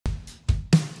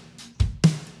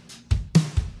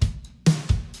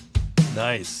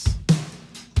Nice.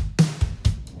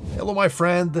 Hello, my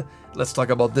friend. Let's talk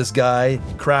about this guy,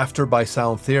 Kraftur by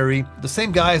Sound Theory. The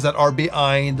same guys that are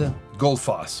behind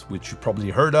Goldfoss, which you probably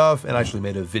heard of, and I actually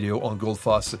made a video on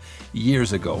Goldfoss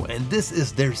years ago. And this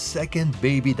is their second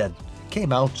baby that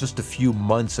came out just a few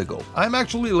months ago. I'm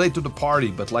actually late to the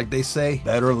party, but like they say,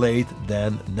 better late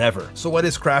than never. So what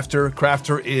is Kraftur?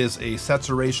 Kraftur is a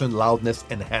saturation loudness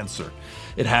enhancer.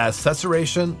 It has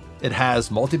saturation, it has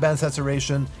multi-band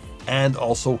saturation, and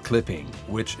also clipping,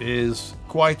 which is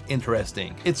quite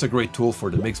interesting. It's a great tool for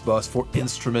the mix bus, for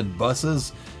instrument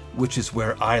buses, which is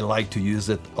where I like to use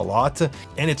it a lot.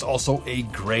 And it's also a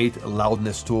great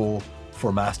loudness tool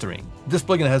for mastering. This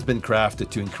plugin has been crafted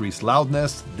to increase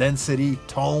loudness, density,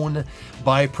 tone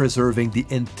by preserving the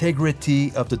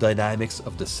integrity of the dynamics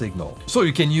of the signal. So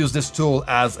you can use this tool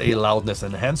as a loudness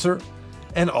enhancer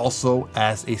and also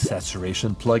as a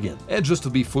saturation plugin. And just to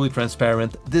be fully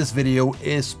transparent, this video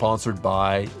is sponsored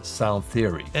by Sound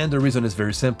Theory. And the reason is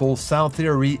very simple. Sound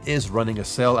Theory is running a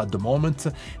sale at the moment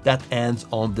that ends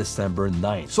on December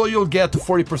 9th. So you'll get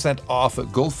 40% off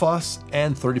Goldfoss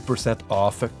and 30%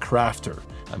 off Kraftur.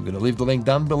 I'm gonna leave the link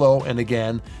down below. And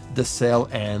again, the sale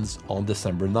ends on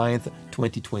December 9th,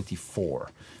 2024.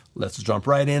 Let's jump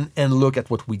right in and look at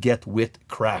what we get with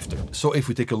Kraftur. So if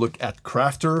we take a look at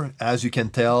Kraftur, as you can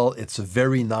tell, it's a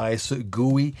very nice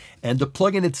GUI, and the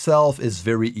plugin itself is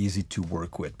very easy to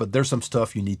work with, but there's some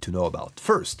stuff you need to know about.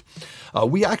 First,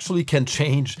 we actually can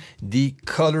change the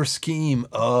color scheme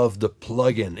of the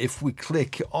plugin. If we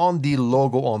click on the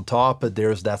logo on top,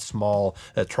 there's that small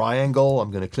triangle. I'm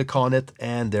going to click on it,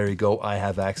 and there you go. I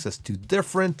have access to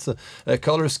different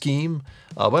color scheme,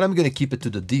 but I'm going to keep it to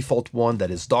the default one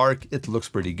that is dark. It looks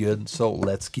pretty good, so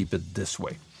let's keep it this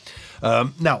way.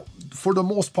 Now, for the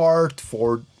most part,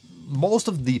 for most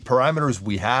of the parameters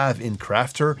we have in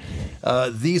Kraftur,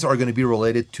 these are going to be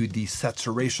related to the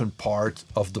saturation part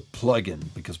of the plugin,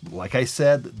 because like I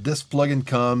said, this plugin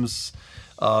comes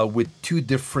with two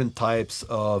different types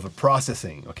of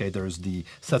processing. Okay, there's the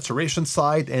saturation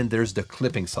side and there's the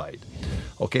clipping side.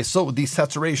 Okay, so the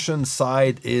saturation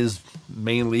side is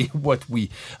mainly what we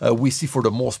see for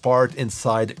the most part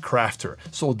inside Kraftur.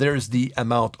 So there's the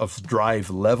amount of drive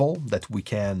level that we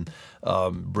can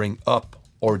bring up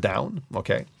or down.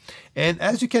 Okay, and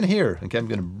as you can hear, okay, I'm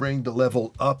going to bring the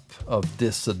level up of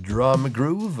this drum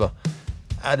groove,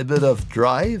 add a bit of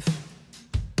drive.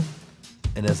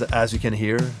 And as you can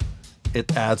hear,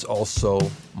 it adds also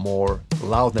more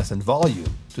loudness and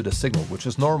volume to the signal, which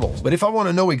is normal. But if I want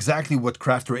to know exactly what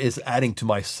Kraftur is adding to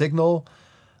my signal,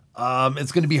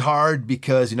 it's going to be hard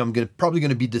because, you know, I'm probably going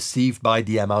to be deceived by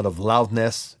the amount of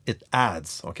loudness it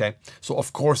adds, okay? So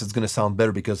of course it's going to sound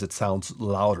better because it sounds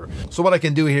louder. So what I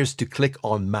can do here is to click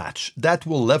on match. That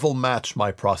will level match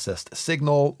my processed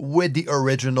signal with the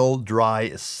original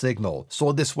dry signal.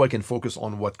 So this way I can focus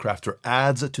on what Kraftur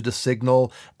adds to the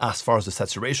signal as far as the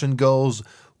saturation goes,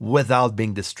 without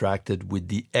being distracted with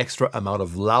the extra amount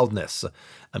of loudness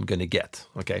I'm going to get,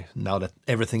 okay? Now that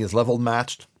everything is level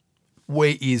matched,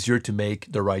 way easier to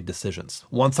make the right decisions.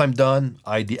 Once I'm done,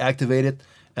 I deactivate it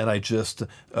and I just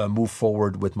move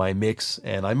forward with my mix,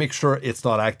 and I make sure it's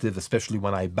not active, especially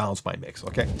when I bounce my mix,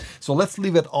 okay? So let's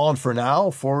leave it on for now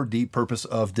for the purpose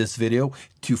of this video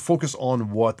to focus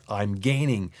on what I'm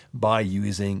gaining by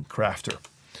using Kraftur.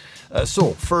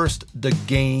 So first, the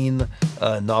gain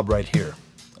knob right here.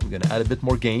 I'm gonna add a bit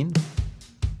more gain.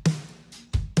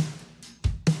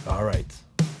 All right,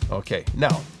 okay.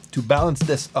 Now, to balance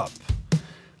this up,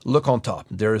 look on top.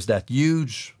 There's that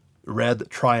huge red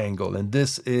triangle, and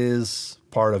this is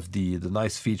part of the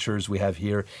nice features we have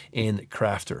here in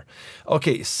Kraftur.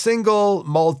 Okay, single,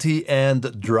 multi,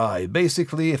 and dry.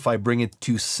 Basically, if I bring it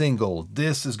to single,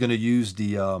 this is going to use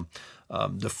the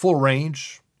full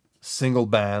range single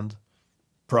band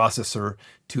processor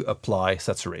to apply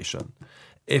saturation.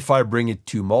 If I bring it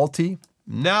to multi,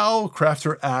 now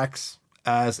Kraftur acts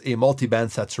as a multi-band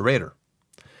saturator,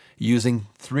 using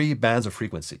 3 bands of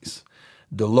frequencies,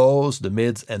 the lows, the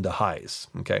mids, and the highs,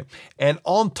 okay? And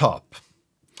on top,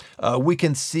 we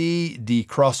can see the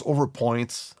crossover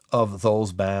points of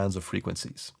those bands of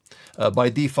frequencies. By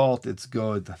default, it's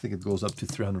good. I think it goes up to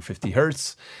 350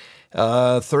 Hertz,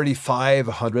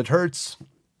 3500 Hertz,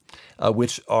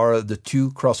 which are the 2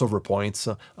 crossover points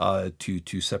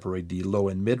to separate the low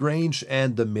and mid range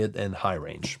and the mid and high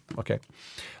range, okay?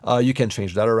 You can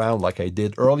change that around like I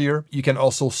did earlier. You can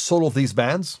also solo these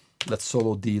bands. Let's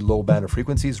solo the low band of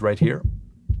frequencies right here.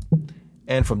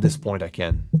 And from this point, I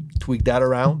can tweak that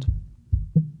around.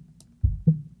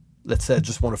 Let's say I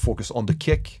just want to focus on the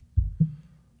kick.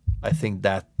 I think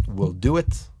that will do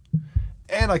it.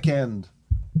 And I can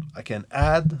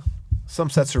add some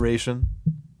saturation.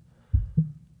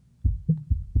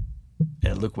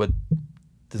 And look what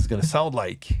this is going to sound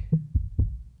like.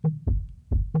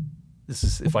 This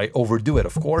is if I overdo it,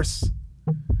 of course.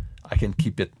 I can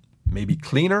keep it maybe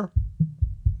cleaner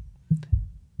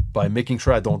by making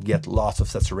sure I don't get lots of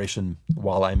saturation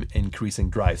while I'm increasing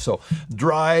drive. So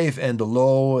drive and the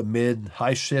low, mid,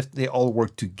 high shift, they all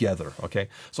work together, okay?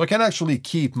 So I can actually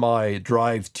keep my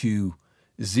drive to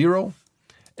 0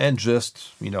 and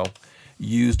just, you know,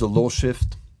 use the low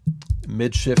shift,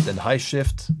 mid shift, and high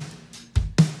shift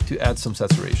to add some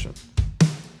saturation.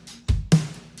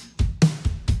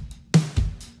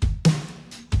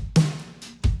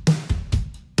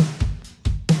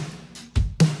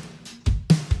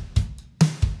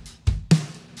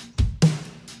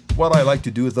 What I like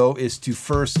to do though is to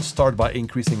first start by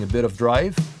increasing a bit of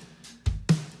drive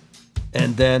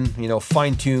and then, you know,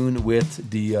 fine tune with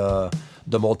the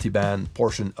multiband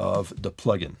portion of the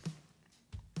plugin.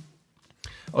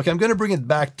 Okay, I'm going to bring it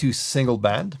back to single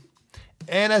band.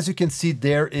 And as you can see,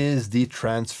 there is the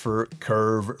transfer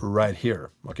curve right here,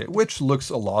 okay, which looks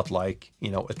a lot like,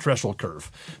 you know, a threshold curve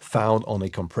found on a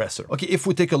compressor. Okay, if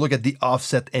we take a look at the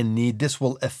offset and knee, this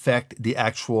will affect the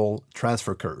actual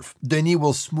transfer curve. The knee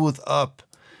will smooth up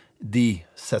the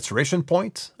saturation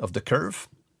point of the curve,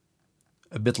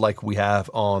 a bit like we have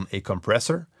on a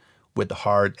compressor with the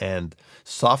hard and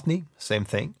soft knee, same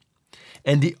thing.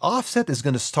 And the offset is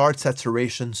going to start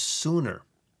saturation sooner.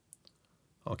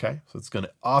 Okay, so it's going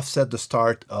to offset the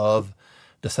start of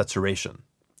the saturation.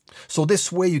 So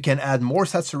this way you can add more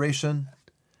saturation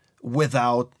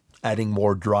without adding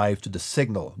more drive to the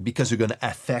signal, because you're going to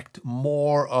affect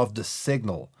more of the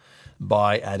signal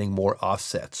by adding more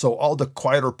offset. So all the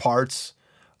quieter parts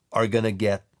are going to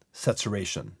get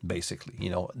saturation, basically,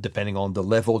 you know, depending on the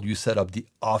level you set up the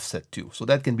offset to. So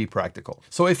that can be practical.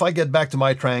 So if I get back to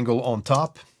my triangle on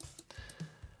top,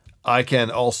 I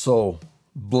can also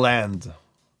blend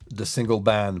the single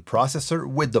band processor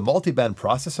with the multi-band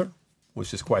processor,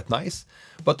 which is quite nice,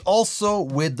 but also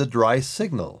with the dry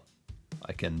signal.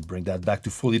 I can bring that back to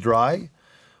fully dry,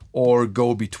 or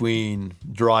go between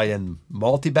dry and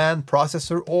multi-band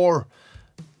processor, or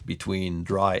between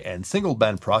dry and single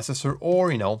band processor,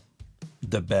 or, you know,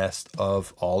 the best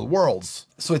of all worlds.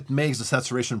 So it makes the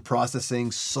saturation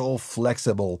processing so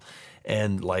flexible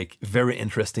and like very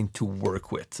interesting to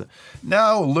work with.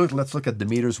 Now let's look at the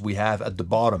meters we have at the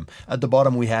bottom. At the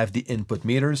bottom we have the input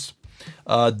meters.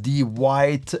 The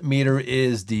white meter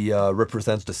is the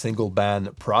represents the single band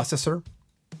processor.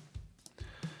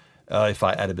 If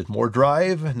I add a bit more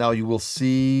drive, now you will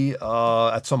see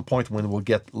at some point when we'll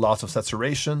get lots of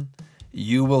saturation,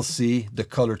 you will see the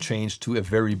color change to a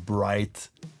very bright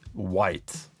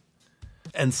white.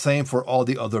 And same for all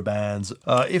the other bands.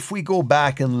 If we go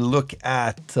back and look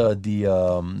at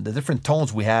the different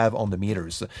tones we have on the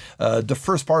meters, the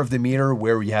first part of the meter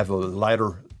where we have a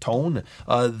lighter tone,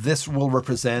 this will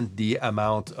represent the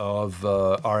amount of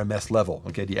RMS level,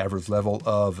 okay, the average level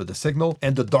of the signal.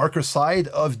 And the darker side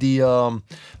of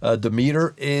the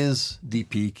meter is the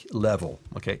peak level,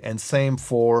 okay, and same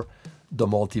for the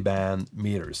multi-band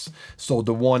meters. So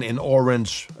the one in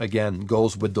orange, again,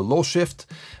 goes with the low shift,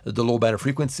 the low band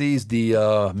frequencies.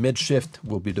 The mid shift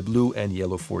will be the blue, and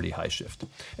yellow for the high shift.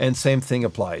 And same thing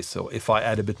applies. So if I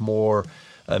add a bit more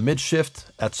mid shift,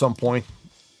 at some point,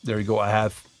 there you go, I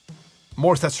have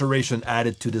more saturation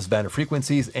added to this band of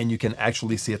frequencies, and you can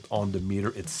actually see it on the meter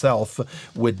itself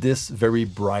with this very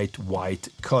bright white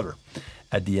color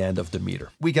at the end of the meter.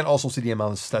 We can also see the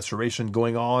amount of saturation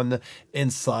going on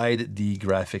inside the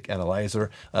graphic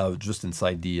analyzer, just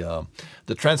inside the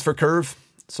transfer curve.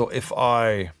 So if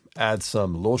I add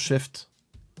some low shift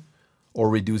or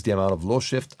reduce the amount of low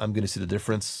shift, I'm going to see the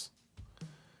difference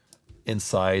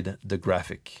inside the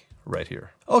graphic right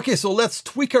here. Okay, so let's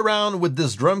tweak around with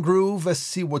this drum groove. Let's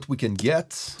see what we can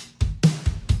get.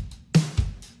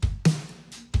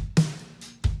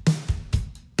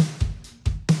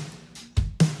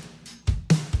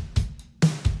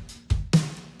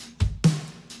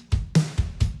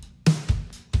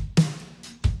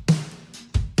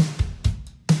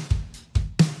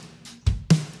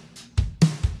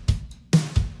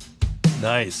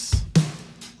 Nice.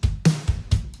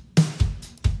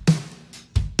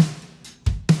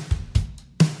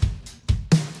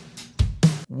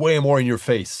 Way more in your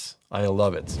face. I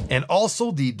love it. And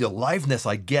also the liveness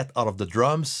I get out of the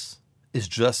drums is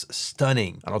just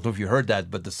stunning. I don't know if you heard that,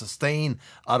 but the sustain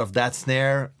out of that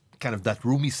snare, kind of that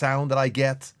roomy sound that I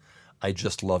get, I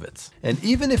just love it. And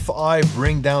even if I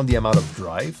bring down the amount of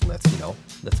drive,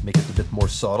 let's make it a bit more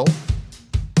subtle.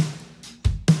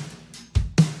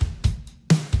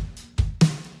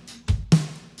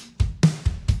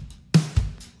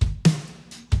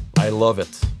 love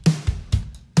it.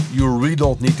 You really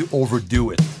don't need to overdo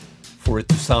it for it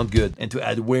to sound good and to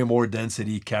add way more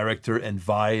density, character, and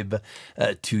vibe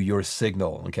to your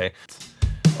signal, okay?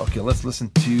 Okay, let's listen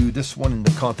to this one in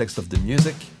the context of the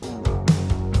music.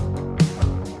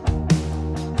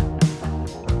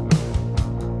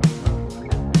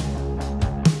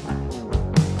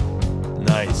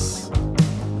 Nice.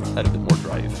 Add a bit more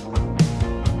drive.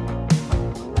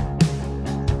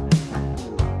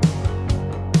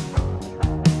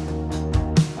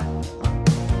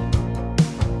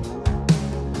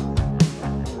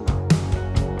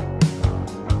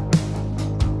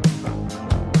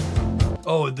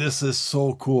 Oh, this is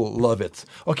so cool. Love it.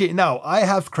 Okay, now I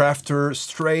have Kraftur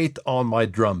straight on my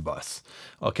drum bus.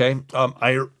 Okay,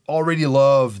 I already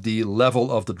love the level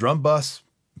of the drum bus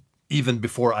even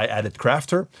before I added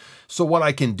Kraftur. So what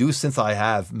I can do, since I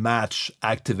have match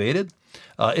activated,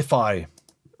 if I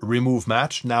remove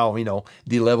match, now, you know,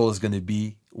 the level is going to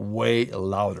be way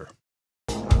louder,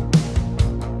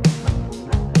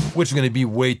 which is going to be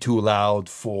way too loud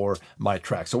for my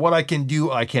track. So what I can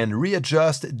do, I can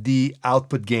readjust the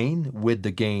output gain with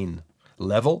the gain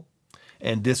level,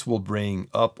 and this will bring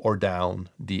up or down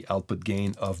the output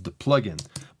gain of the plugin.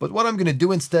 But what I'm going to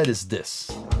do instead is this.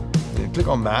 I'm going to click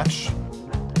on match.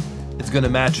 It's going to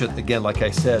match it again, like I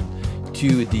said,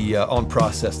 to the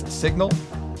unprocessed signal.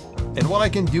 And what I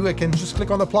can do, I can just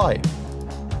click on apply.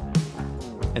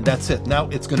 And that's it. Now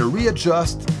it's going to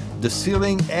readjust the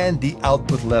ceiling and the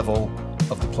output level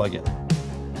of the plugin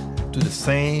to the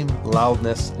same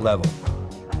loudness level.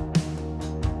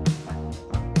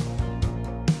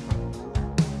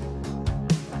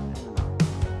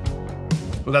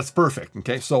 Well, that's perfect.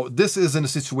 Okay, so this is in a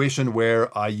situation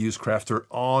where I use Kraftur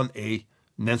on an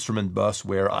instrument bus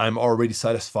where I'm already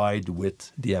satisfied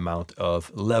with the amount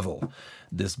of level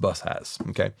this bus has.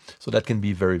 Okay, so that can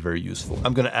be very, very useful.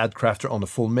 I'm going to add Kraftur on the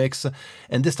full mix,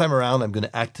 and this time around I'm going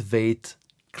to activate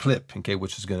clip, okay,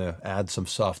 which is going to add some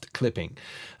soft clipping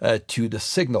to the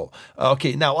signal.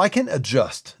 Okay, now I can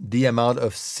adjust the amount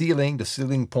of ceiling, the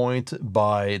ceiling point,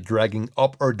 by dragging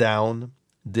up or down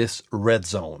this red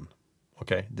zone.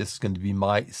 Okay, this is going to be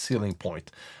my ceiling point.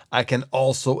 I can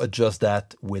also adjust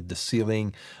that with the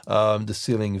ceiling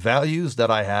values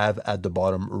that I have at the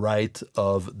bottom right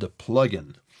of the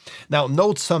plugin. Now,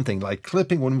 note something like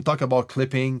clipping. When we talk about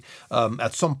clipping,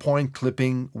 at some point,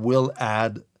 clipping will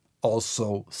add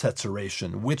also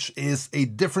saturation, which is a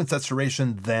different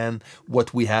saturation than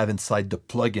what we have inside the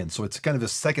plugin. So it's kind of a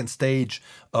second stage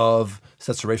of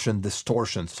saturation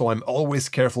distortion. So I'm always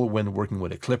careful when working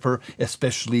with a clipper,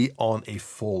 especially on a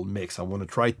full mix. I want to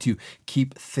try to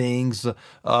keep things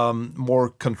more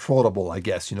controllable, I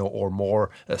guess, you know, or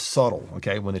more subtle,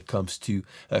 okay, when it comes to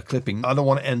clipping. I don't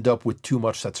want to end up with too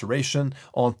much saturation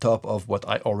on top of what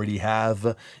I already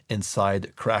have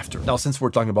inside Kraftur. Now, since we're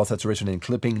talking about saturation and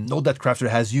clipping, note that Kraftur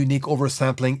has unique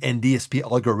oversampling and DSP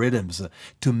algorithms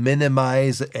to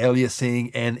minimize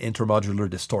aliasing and intermodular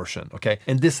distortion, okay?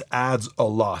 And this adds a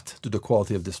lot to the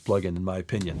quality of this plugin, in my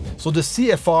opinion. So the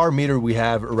CFR meter we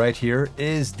have right here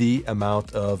is the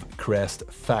amount of crest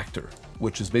factor,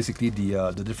 which is basically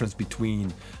the difference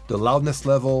between the loudness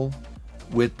level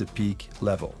with the peak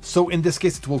level. So in this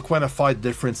case, it will quantify the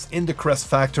difference in the crest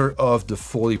factor of the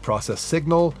fully processed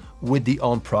signal with the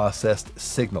unprocessed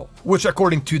signal, which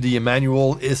according to the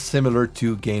manual is similar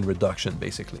to gain reduction,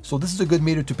 basically. So this is a good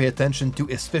meter to pay attention to,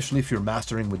 especially if you're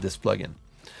mastering with this plugin.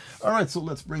 All right, so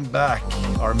let's bring back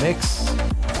our mix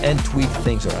and tweak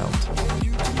things around.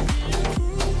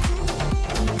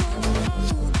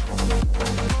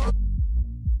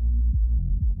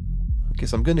 Okay,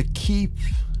 so I'm gonna keep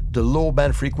the low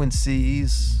band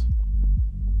frequencies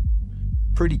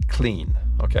pretty clean,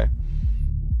 okay?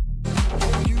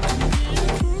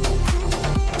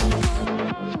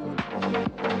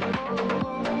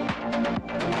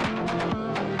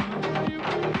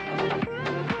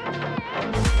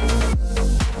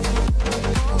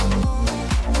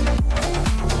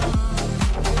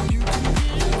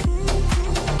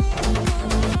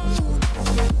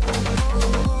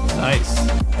 Nice.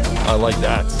 I like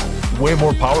that. Way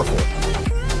more powerful.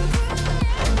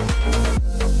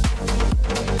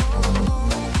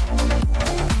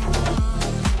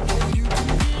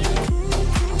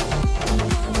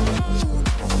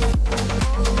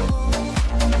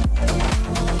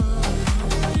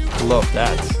 Love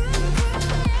that.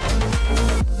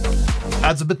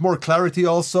 Adds a bit more clarity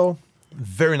also.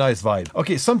 Very nice vibe.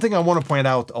 Okay, something I want to point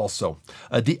out also,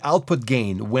 the output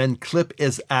gain when clip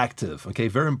is active. Okay,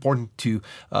 very important to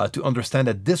understand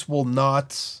that this will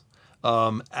not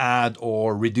add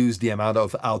or reduce the amount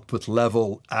of output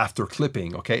level after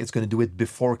clipping, okay? It's going to do it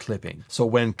before clipping. So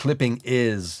when clipping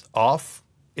is off,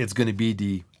 it's going to be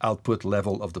the output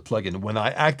level of the plugin. When I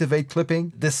activate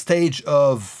clipping, this stage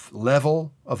of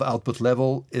output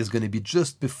level is going to be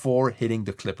just before hitting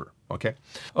the clipper, okay?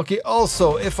 Okay,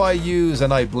 also, if I use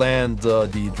and I blend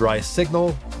the dry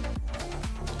signal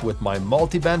with my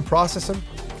multiband processor,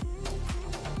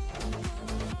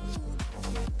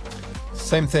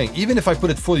 same thing. Even if I put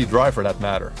it fully dry for that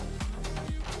matter,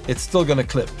 it's still going to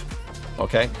clip,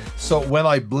 okay? So when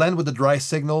I blend with the dry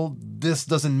signal, this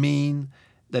doesn't mean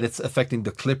that it's affecting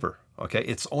the clipper, okay?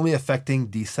 It's only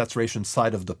affecting the saturation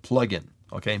side of the plugin,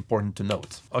 okay? Important to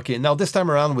note. Okay, now this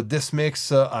time around with this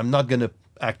mix, I'm not gonna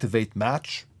activate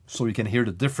match, so you can hear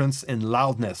the difference in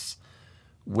loudness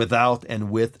without and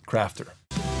with Kraftur.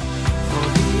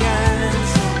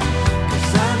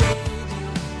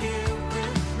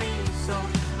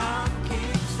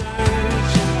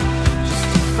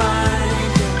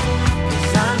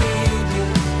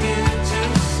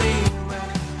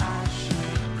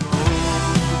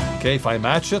 Okay, if I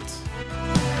match it,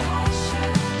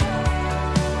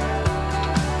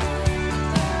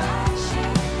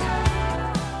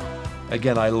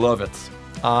 again, I love it.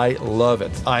 I love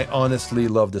it. I honestly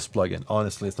love this plugin.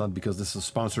 Honestly, it's not because this is a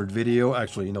sponsored video.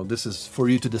 Actually, you know, this is for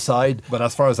you to decide. But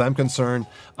as far as I'm concerned,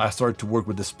 I started to work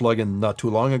with this plugin not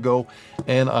too long ago,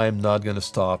 and I'm not gonna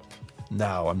stop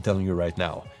now. I'm telling you right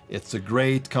now. It's a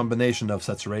great combination of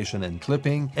saturation and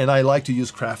clipping, and I like to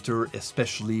use Kraftur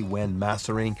especially when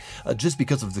mastering, just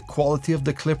because of the quality of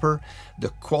the clipper, the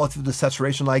quality of the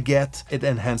saturation I get. It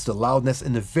enhances the loudness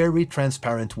in a very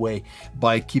transparent way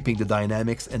by keeping the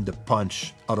dynamics and the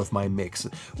punch out of my mix,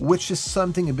 which is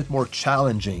something a bit more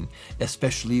challenging,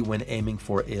 especially when aiming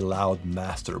for a loud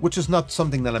master, which is not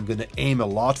something that I'm going to aim a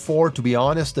lot for, to be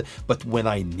honest, but when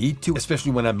I need to,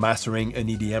 especially when I'm mastering an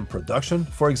EDM production,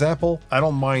 for example, I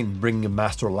don't mind bringing a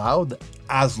master loud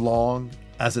as long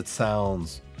as it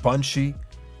sounds punchy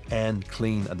and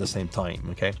clean at the same time,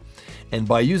 okay? And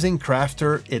by using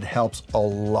Kraftur, it helps a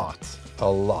lot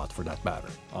for that matter,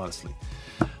 honestly.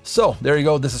 So there you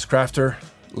go, this is Kraftur.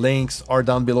 Links are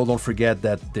down below. Don't forget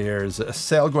that there's a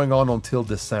sale going on until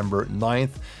December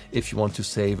 9th if you want to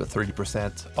save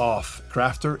 30% off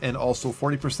Kraftur and also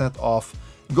 40% off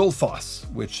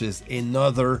Gullfoss, which is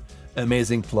another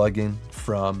amazing plugin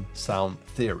from Sound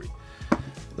Theory.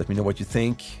 Let me know what you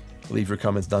think. Leave your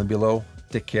comments down below.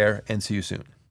 Take care and see you soon.